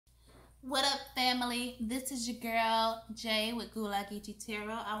What up, family? This is your girl Jay with Gula Geechee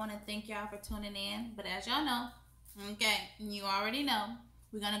Tarot. I want to thank y'all for tuning in. But as y'all know, okay, you already know,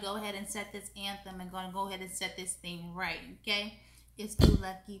 we're gonna go ahead and set this anthem and gonna go ahead and set this thing right. Okay, it's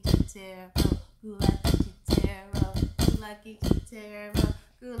Gula Geechee Tarot, Gula Geechee Tarot, Gula Geechee Tarot,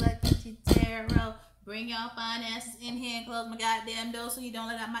 Gula Geechee Tarot. Bring y'all fine asses in here and close my goddamn door so you don't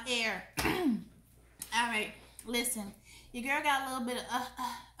let out my air. All right, listen. Your girl got a little bit of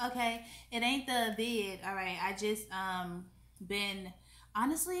okay. It ain't the vid. All right, I just been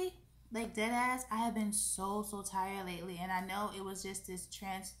honestly like dead ass. I have been so tired lately, and I know it was just this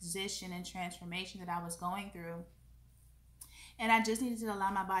transition and transformation that I was going through, and I just needed to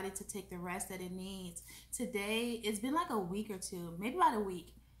allow my body to take the rest that it needs. Today, it's been like a week or two, maybe about a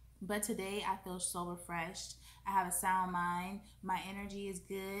week, but today I feel so refreshed. I have a sound mind. My energy is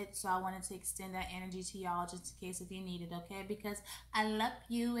good, so I wanted to extend that energy to y'all just in case if you need it, okay? Because I love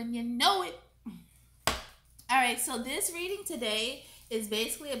you and you know it. All right, so this reading today is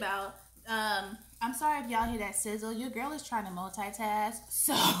basically about I'm sorry if y'all hear that sizzle. Your girl is trying to multitask.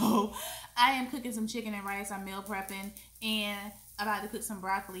 So I am cooking some chicken and rice. I'm meal prepping. And I'm about to cook some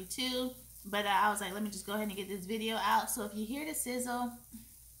broccoli too. But I was like, let me just go ahead and get this video out. So if you hear the sizzle,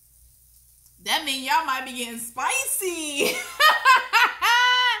 that means y'all might be getting spicy.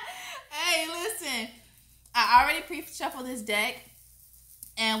 Hey, listen. I already pre-shuffled this deck.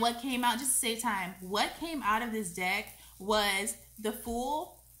 And what came out, just to save time, what came out of this deck was the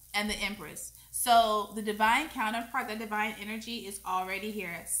Fool and the Empress. So the divine counterpart, the divine energy is already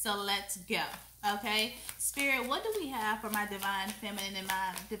here. So let's go. Okay? Spirit, what do we have for my divine feminine and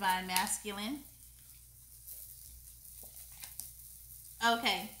my divine masculine?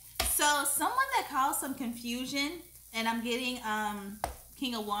 Okay. So someone that caused some confusion, and I'm getting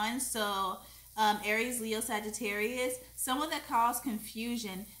King of Wands, so Aries, Leo, Sagittarius, someone that caused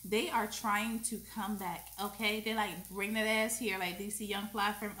confusion, they are trying to come back, okay? They like, bring that ass here. Like DC Young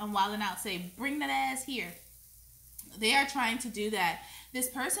Fly from Wildin' Out say, bring that ass here. They are trying to do that. This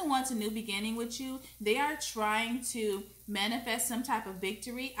person wants a new beginning with you. They are trying to manifest some type of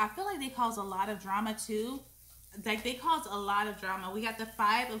victory. I feel like they cause a lot of drama too. Like they cause a lot of drama. We got the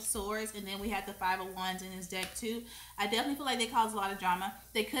Five of Swords and then we have the Five of Wands in this deck too. I definitely feel like they cause a lot of drama.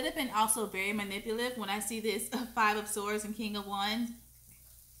 They could have been also very manipulative when I see this Five of Swords and King of Wands.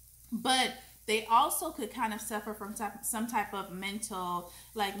 But they also could kind of suffer from some type of mental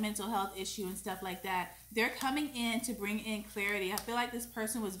health issue and stuff like that. They're coming in to bring in clarity. I feel like this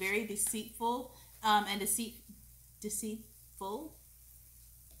person was very deceitful and deceitful.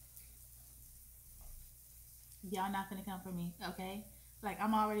 Y'all not finna come for me, okay? Like,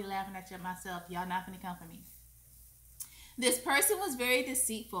 I'm already laughing at you myself. Y'all not finna come for me. This person was very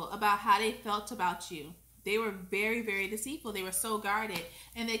deceitful about how they felt about you. They were very deceitful. They were so guarded.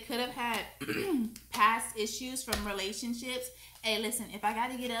 And they could have had past issues from relationships. Hey, listen, if I got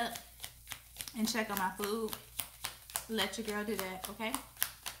to get up and check on my food, let your girl do that, okay?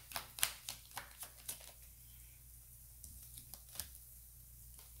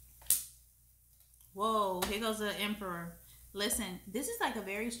 Whoa, here goes the Emperor. Listen, this is like a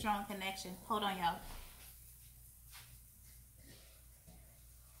very strong connection. Hold on, y'all.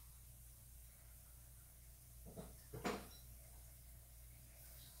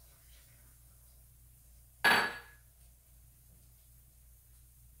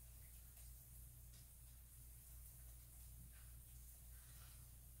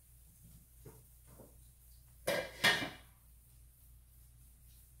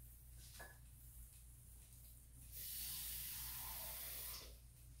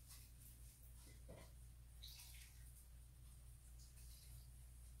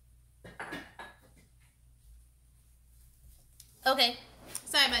 Okay,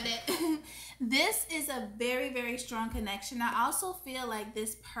 sorry about that. This is a very strong connection. I also feel like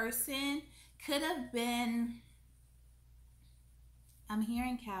this person could have been, I'm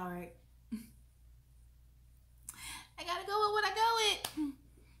hearing coward. I gotta go with what I go with.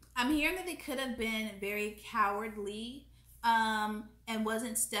 I'm hearing that they could have been very cowardly and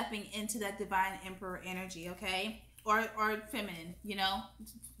wasn't stepping into that divine emperor energy, okay? Or feminine, you know?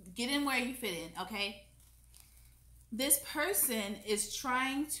 Get in where you fit in, okay? This person is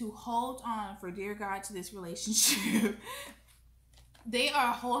trying to hold on for dear God to this relationship. They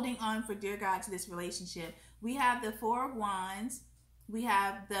are holding on for dear God to this relationship. We have the Four of Wands. We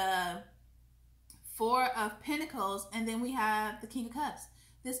have the Four of Pentacles. And then we have the King of Cups.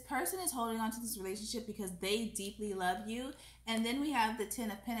 This person is holding on to this relationship because they deeply love you. And then we have the Ten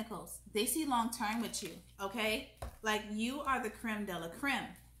of Pentacles. They see long term with you, okay? Like you are the creme de la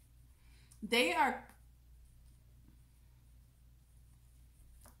creme. They are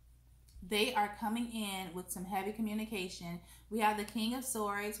they are coming in with some heavy communication. We have the King of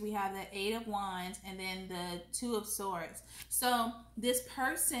Swords, we have the Eight of Wands, and then the Two of Swords. So this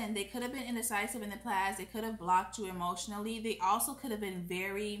person, they could have been indecisive in the past. They could have blocked you emotionally. They also could have been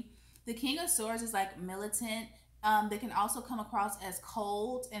the King of Swords is like militant. They can also come across as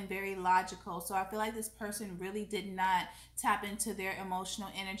cold and very logical. So I feel like this person really did not tap into their emotional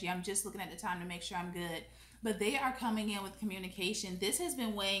energy. I'm just looking at the time to make sure I'm good. But they are coming in with communication. This has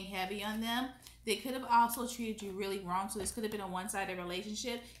been weighing heavy on them. They could have also treated you really wrong. So this could have been a one-sided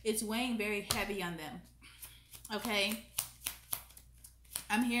relationship. It's weighing very heavy on them. Okay?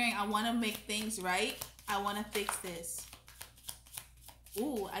 I'm hearing, I want to make things right. I want to fix this.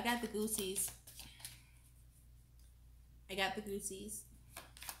 Ooh, I got the goosies. I got the goosies.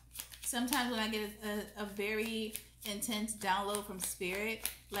 Sometimes when I get a very intense download from spirit,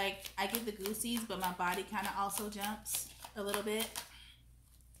 like I get the goosies, but my body kind of also jumps a little bit.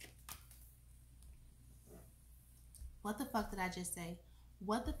 What the fuck did I just say?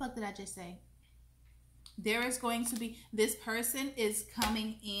 What the fuck did I just say? There is going to be, this person is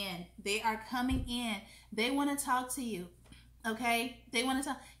coming in. They are coming in. They want to talk to you. Okay? They want to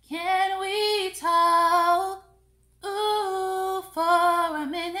talk. Can we talk? Ooh, for a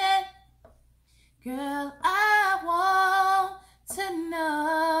minute. Girl, I want to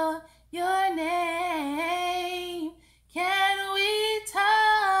know your name. Can we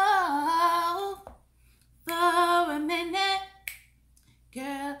talk for a minute?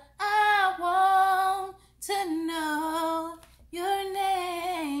 Girl, I want to know your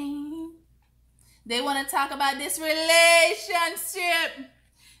name. They want to talk about this relationship.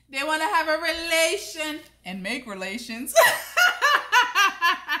 They want to have a relation and make relations.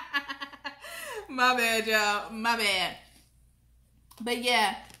 My bad, y'all. My bad. But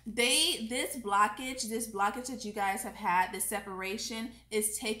yeah, this blockage that you guys have had, this separation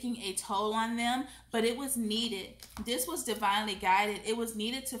is taking a toll on them, but it was needed. This was divinely guided. It was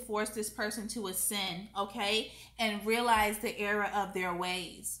needed to force this person to ascend, okay? And realize the error of their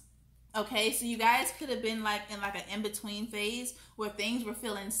ways. Okay, so you guys could have been like in like an in-between phase where things were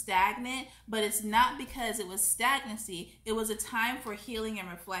feeling stagnant, but it's not because it was stagnancy. It was a time for healing and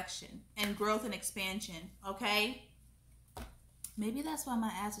reflection and growth and expansion, okay? Maybe that's why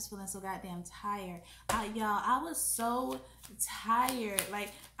my ass was feeling so goddamn tired. Y'all, I was so tired.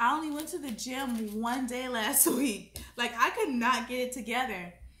 Like, I only went to the gym one day last week. Like, I could not get it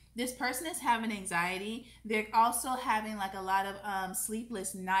together. This person is having anxiety. They're also having like a lot of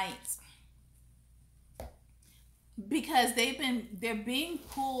sleepless nights because they're being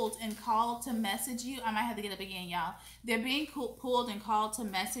pulled and called to message you. I might have to get up again, y'all. They're being pulled and called to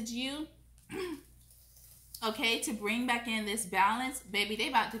message you. Okay, to bring back in this balance. Baby, they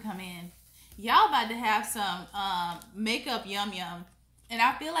about to come in. Y'all about to have some makeup yum yum. And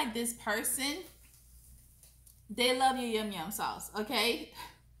I feel like this person, they love your yum yum sauce, okay?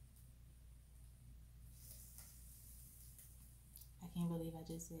 I can't believe I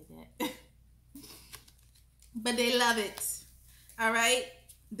just said that. But they love it. All right?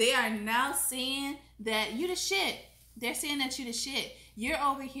 They are now seeing that you the shit. They're saying that you the shit. You're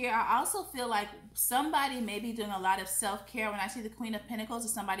over here. I also feel like somebody may be doing a lot of self-care. When I see the Queen of Pentacles,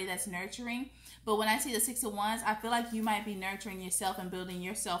 it's somebody that's nurturing. But when I see the Six of Wands, I feel like you might be nurturing yourself and building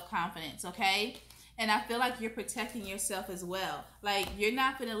your self-confidence, okay? And I feel like you're protecting yourself as well. Like, you're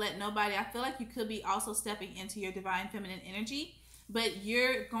not going to let nobody... I feel like you could be also stepping into your divine feminine energy. But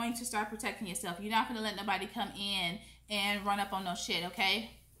you're going to start protecting yourself. You're not going to let nobody come in and run up on no shit,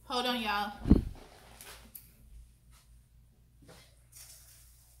 okay? Hold on, y'all.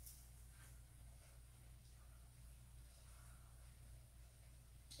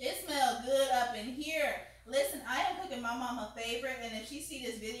 It smells good up in here. Listen, I am cooking my mama favorite, and if she see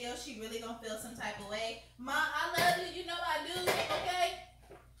this video, she really gonna feel some type of way. Ma, I love you. You know I do, okay?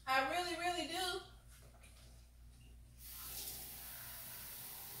 I really, really do.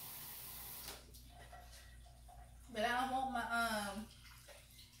 But I don't want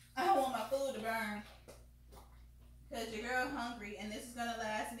my food to burn. Cause your girl hungry, and this is gonna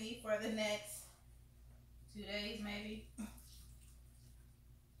last me for the next 2 days, maybe.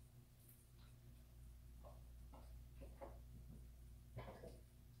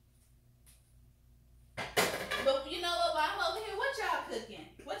 But you know what? While I'm over here, what y'all cooking?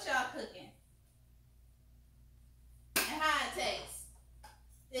 What y'all cooking? And how it tastes?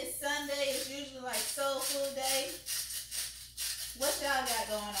 It's Sunday. It's usually like soul food day. What y'all got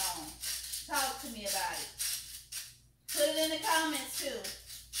going on? Talk to me about it. Put it in the comments too.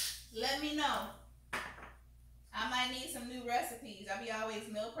 Let me know. I might need some new recipes. I be always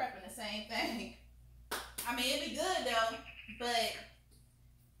meal prepping the same thing. I mean, it'd be good though, but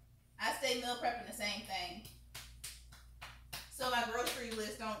I stay day meal prepping the same thing. So my grocery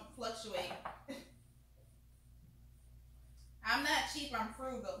list don't fluctuate. I'm not cheap, I'm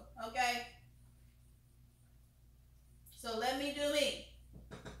frugal, okay? So let me do me.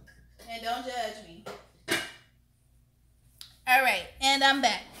 And don't judge me. All right, and I'm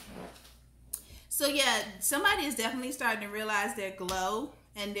back. So yeah, somebody is definitely starting to realize their glow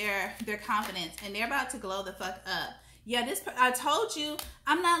and their confidence, and they're about to glow the fuck up. Yeah, I told you,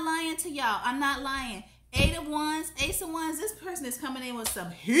 I'm not lying to y'all. I'm not lying. Ace of Wands, this person is coming in with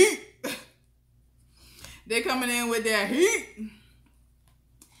some heat. They're coming in with their heat.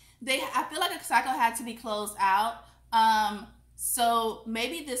 I feel like a cycle had to be closed out. So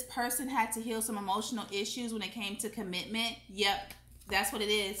maybe this person had to heal some emotional issues when it came to commitment. Yep, that's what it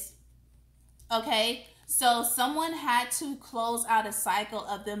is. Okay, so someone had to close out a cycle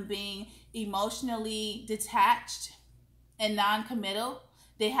of them being emotionally detached and non-committal.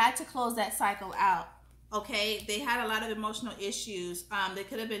 They had to close that cycle out. Okay, they had a lot of emotional issues. They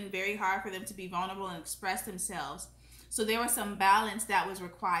could have been very hard for them to be vulnerable and express themselves. So there was some balance that was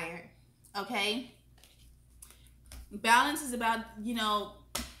required. Okay, balance is about,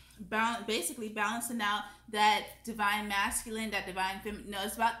 basically balancing out that divine masculine, that divine feminine. No,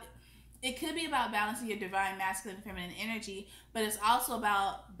 it could be about balancing your divine masculine and feminine energy, but it's also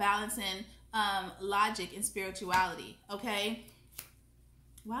about balancing logic and spirituality. Okay.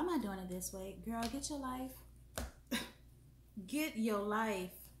 Why am I doing it this way? Girl, get your life. Get your life.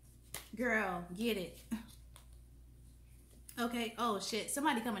 Girl, get it. Okay. Oh, shit.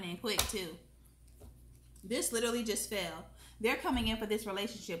 Somebody coming in quick, too. This literally just fell. They're coming in for this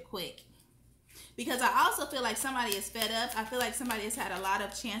relationship quick. Because I also feel like somebody is fed up. I feel like somebody has had a lot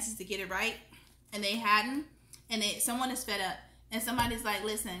of chances to get it right, and they hadn't. And someone is fed up. And somebody's like,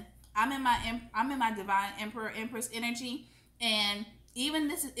 listen, I'm in my divine emperor, empress energy, and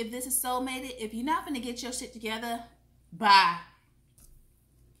even if this is soulmated, if you're not going to get your shit together, bye.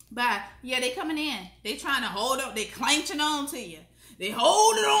 Bye. Yeah, they coming in. They trying to hold up. They clenching on to you. They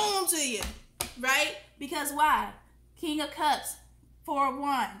holding on to you. Right? Because why? King of Cups, Four of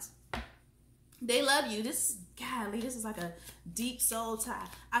Wands. They love you. This is like a deep soul tie.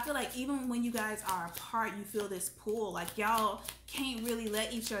 I feel like even when you guys are apart, you feel this pull. Like y'all can't really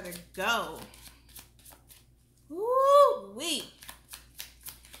let each other go. Woo-wee.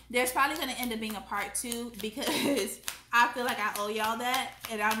 There's probably going to end up being a part 2 because I feel like I owe y'all that,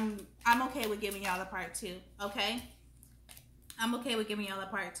 and I'm okay with giving y'all a part 2. Okay, I'm okay with giving y'all a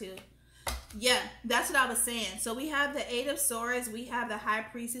part 2. Yeah, that's what I was saying. So we have the Eight of Swords, we have the High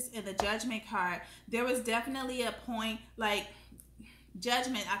Priestess, and the Judgment card. There was definitely a point, like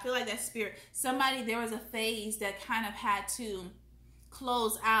Judgment. I feel like that spirit. There was a phase that kind of had to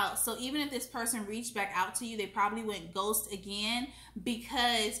close out. So even if this person reached back out to you, they probably went ghost again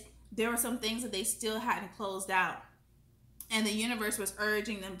because there were some things that they still hadn't closed out, and the universe was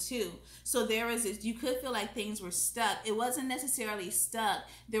urging them to. So there was this, you could feel like things were stuck. It wasn't necessarily stuck.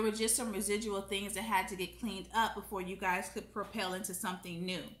 There were just some residual things that had to get cleaned up before you guys could propel into something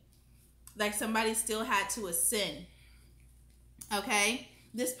new. Like somebody still had to ascend. Okay?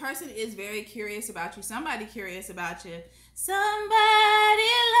 This person is very curious about you. Somebody curious about you. Somebody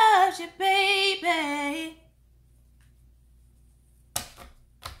loves you, baby.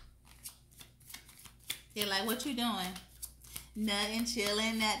 They're like, what you doing? Nothing,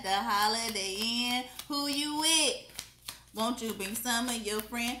 chilling at the Holiday Inn. Who you with? Won't you bring some of your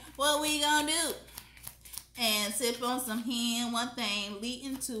friends? What we gonna do? And sip on some hen. One thing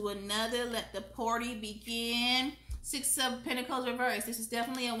leading to another. Let the party begin. Six of Pentacles reverse. This is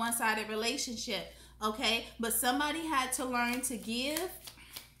definitely a one-sided relationship. Okay? But somebody had to learn to give.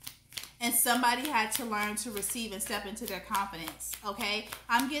 And somebody had to learn to receive and step into their confidence. Okay?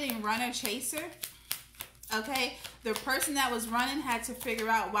 I'm getting runner chaser. Okay, the person that was running had to figure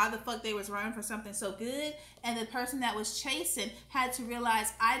out why the fuck they was running for something so good, and the person that was chasing had to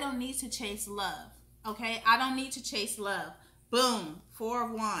realize, I don't need to chase love. Okay, I don't need to chase love. Boom, Four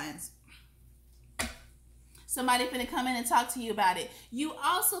of Wands. Somebody finna come in and talk to you about it. You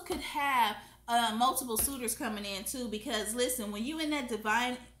also could have multiple suitors coming in too, because listen, when you in that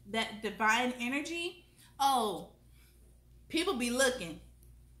divine energy, oh, people be looking.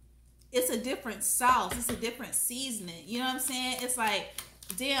 It's a different sauce. It's a different seasoning. You know what I'm saying? It's like,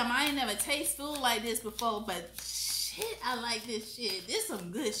 damn, I ain't never tasted food like this before, but shit, I like this shit. This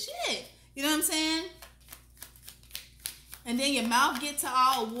some good shit. You know what I'm saying? And then your mouth get to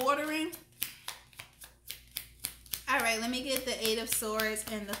all watering. All right, let me get the Eight of Swords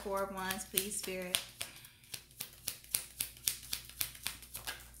and the Four of Wands, please, Spirit.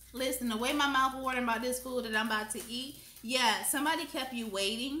 Listen, the way my mouth watering about this food that I'm about to eat Yeah, somebody kept you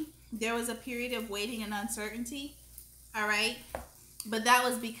waiting. There was a period of waiting and uncertainty. All right. But that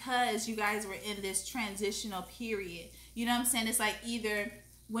was because you guys were in this transitional period. You know what I'm saying? It's like either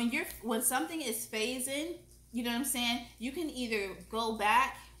when something is phasing, you know what I'm saying? You can either go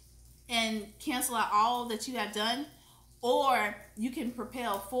back and cancel out all that you have done, or you can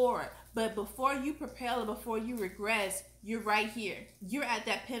propel forward. But before you propel or before you regress, you're right here. You're at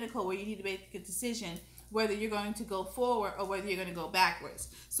that pinnacle where you need to make a decision whether you're going to go forward or whether you're going to go backwards.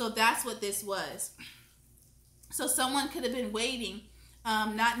 So that's what this was. So someone could have been waiting,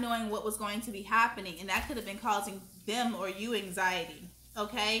 not knowing what was going to be happening, and that could have been causing them or you anxiety.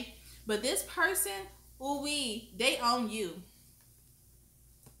 Okay? But this person, they own you.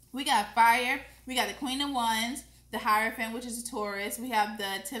 We got fire. We got the Queen of Wands, the Hierophant, which is a Taurus. We have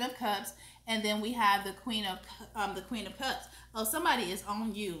the Ten of Cups, and then we have the Queen of Cups. Oh, somebody is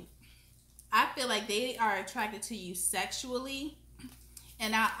on you. I feel like they are attracted to you sexually,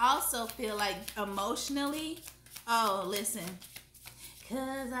 and I also feel like emotionally. Oh, listen.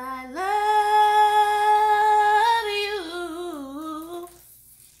 'Cause I love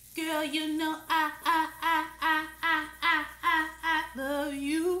you. Girl, you know I love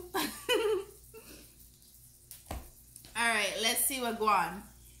you. Alright, let's see what Guan.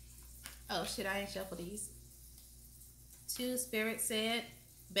 Oh shit, I ain't shuffled these. 2, Spirit said.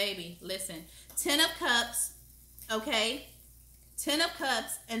 Baby, listen. 10 of Cups. Okay? 10 of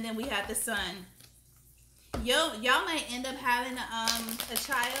Cups, and then we have the Sun. Y'all might end up having a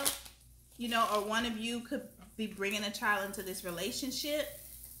child, you know, or one of you could be bringing a child into this relationship.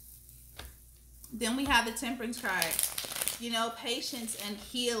 Then we have the Temperance card, you know, patience and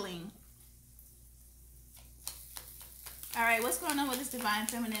healing. All right, what's going on with this divine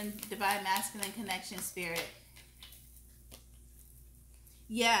feminine, divine masculine connection, Spirit?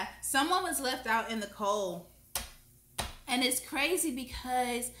 Yeah, someone was left out in the cold. And it's crazy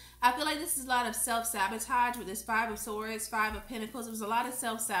because I feel like this is a lot of self-sabotage with this 5 of Swords, 5 of Pentacles. It was a lot of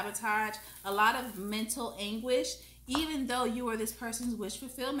self-sabotage, a lot of mental anguish, even though you are this person's wish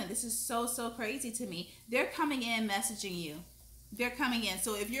fulfillment. This is so, so crazy to me. They're coming in messaging you. They're coming in.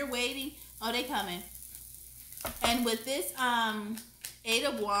 So if you're waiting, oh, they coming. And with this 8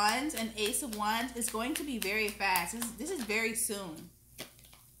 of Wands and Ace of Wands, it's going to be very fast. This is very soon.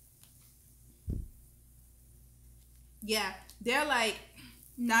 Yeah, they're like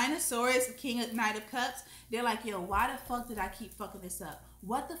 9 of Swords, Knight of Cups. They're like, yo, why the fuck did I keep fucking this up?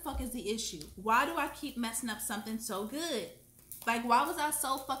 What the fuck is the issue? Why do I keep messing up something so good? Like, why was I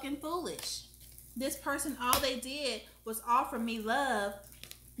so fucking foolish? This person, all they did was offer me love,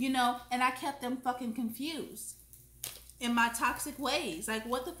 you know, and I kept them fucking confused in my toxic ways. Like,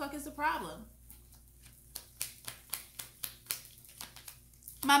 what the fuck is the problem?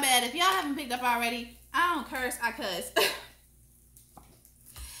 My bad. If y'all haven't picked up already, I don't curse, I cuss.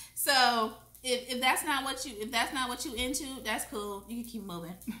 So if that's not what you into, that's cool. You can keep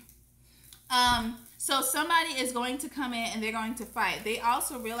moving. So somebody is going to come in and they're going to fight. They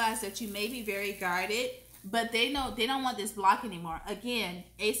also realize that you may be very guarded, but they know they don't want this block anymore. Again,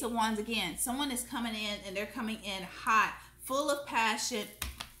 Ace of Wands again. Someone is coming in and they're coming in hot, full of passion.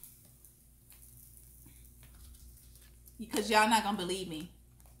 Because y'all not gonna believe me.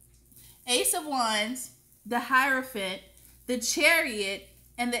 Ace of Wands, the Hierophant, the Chariot,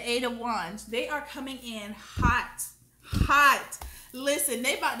 and the 8 of Wands. They are coming in hot. Hot. Listen,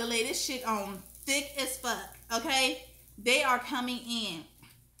 they about to lay this shit on thick as fuck, okay? They are coming in.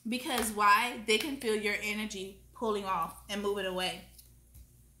 Because why? They can feel your energy pulling off and moving away.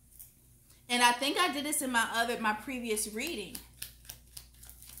 And I think I did this in my previous reading.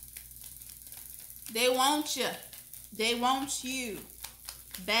 They want you. They want you.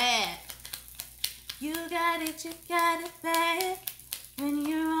 Bad. You got it bad. When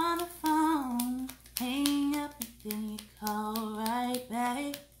you're on the phone, hang up and then you call right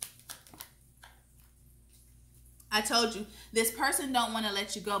back. I told you, this person don't want to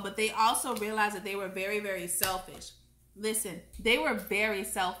let you go, but they also realized that they were very, very selfish. Listen, they were very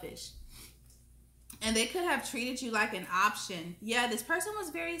selfish. And they could have treated you like an option. Yeah, this person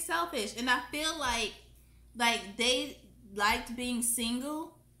was very selfish. And I feel like they liked being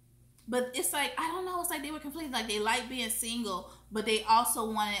single. But it's like, I don't know, it's like they were completely, like they liked being single, but they also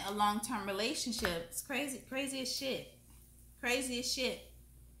wanted a long-term relationship. It's crazy, crazy as shit. Crazy as shit.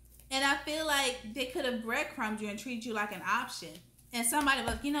 And I feel like they could have breadcrumbed you and treated you like an option. And somebody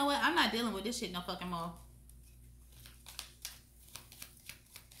was like, you know what, I'm not dealing with this shit no fucking more.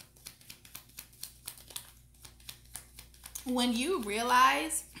 When you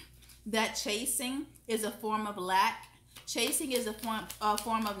realize that chasing is a form of lack, chasing is a form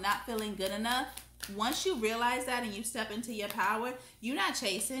of not feeling good enough, Once you realize that and you step into your power, you're not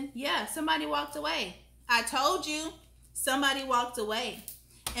chasing. Yeah, somebody walked away. I told you, somebody walked away.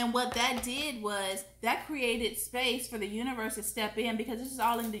 And what that did was that created space for the universe to step in, because this is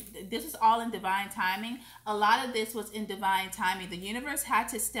all in divine timing. A lot of this was in divine timing. The universe had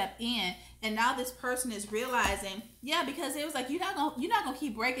to step in, and now this person is realizing, yeah, because it was like, you're not gonna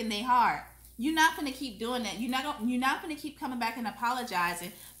keep breaking their heart. You're not gonna keep doing that. You're not gonna keep coming back and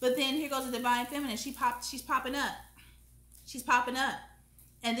apologizing. But then here goes the divine feminine. She's popping up. She's popping up.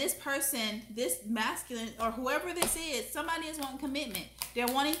 And this person, this masculine, or whoever this is, somebody is wanting commitment. They're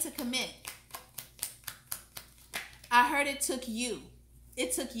wanting to commit. I heard it took you.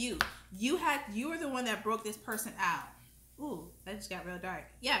 It took you. You were the one that broke this person out. Ooh, that just got real dark.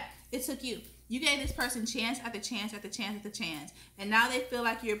 Yeah, it took you. You gave this person chance after chance after chance after chance. And now they feel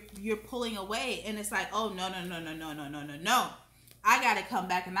like you're pulling away. And it's like, oh, no. I got to come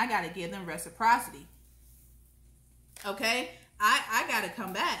back and I got to give them reciprocity. Okay? I got to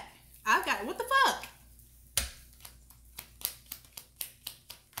come back. What the fuck?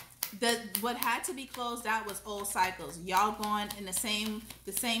 What had to be closed out was old cycles. Y'all going in the same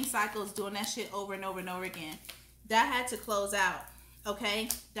cycles, doing that shit over and over and over again. That had to close out. Okay?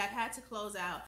 That had to close out.